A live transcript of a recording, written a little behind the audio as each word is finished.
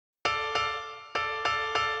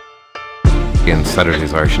In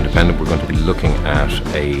Saturday's Irish Independent, we're going to be looking at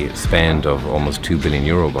a spend of almost €2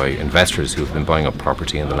 billion by investors who have been buying up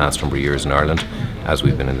property in the last number of years in Ireland, as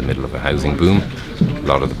we've been in the middle of a housing boom. A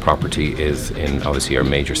lot of the property is in obviously our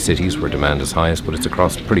major cities where demand is highest, but it's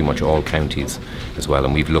across pretty much all counties as well.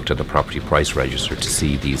 And we've looked at the property price register to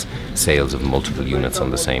see these sales of multiple units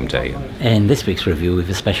on the same day. In this week's review, we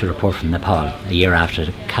have a special report from Nepal, a year after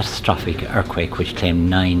the catastrophic earthquake which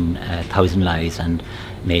claimed 9,000 lives and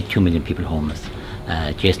made 2 million people homeless.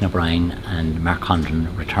 Jason O'Brien and Mark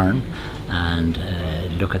Condren return and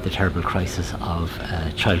look at the terrible crisis of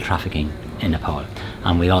child trafficking in Nepal.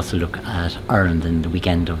 And we also look at Ireland in the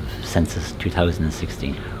weekend of Census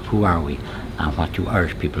 2016. Who are we and what do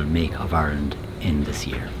Irish people make of Ireland in this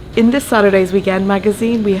year? In this Saturday's Weekend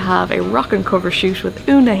magazine, we have a rockin' cover shoot with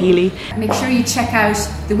Una Healy. Make sure you check out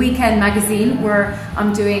the Weekend magazine where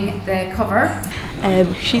I'm doing the cover.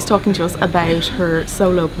 She's talking to us about her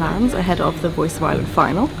solo plans ahead of the Voice of Ireland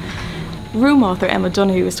final. Room author Emma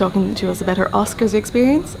Donoghue is talking to us about her Oscars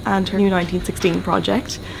experience and her new 1916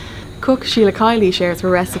 project. Cook Sheila Kiley shares her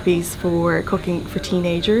recipes for cooking for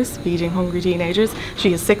teenagers, feeding hungry teenagers.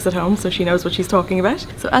 She has 6 at home, so she knows what she's talking about.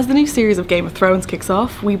 So as the new series of Game of Thrones kicks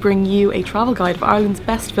off, we bring you a travel guide of Ireland's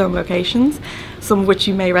best film locations, some of which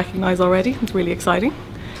you may recognise already. It's really exciting.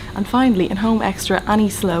 And finally, in Home Extra, Annie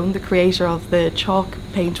Sloan, the creator of the chalk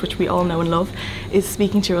paint which we all know and love, is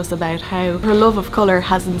speaking to us about how her love of colour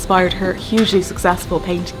has inspired her hugely successful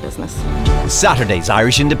painting business. Saturday's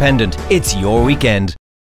Irish Independent. It's your weekend.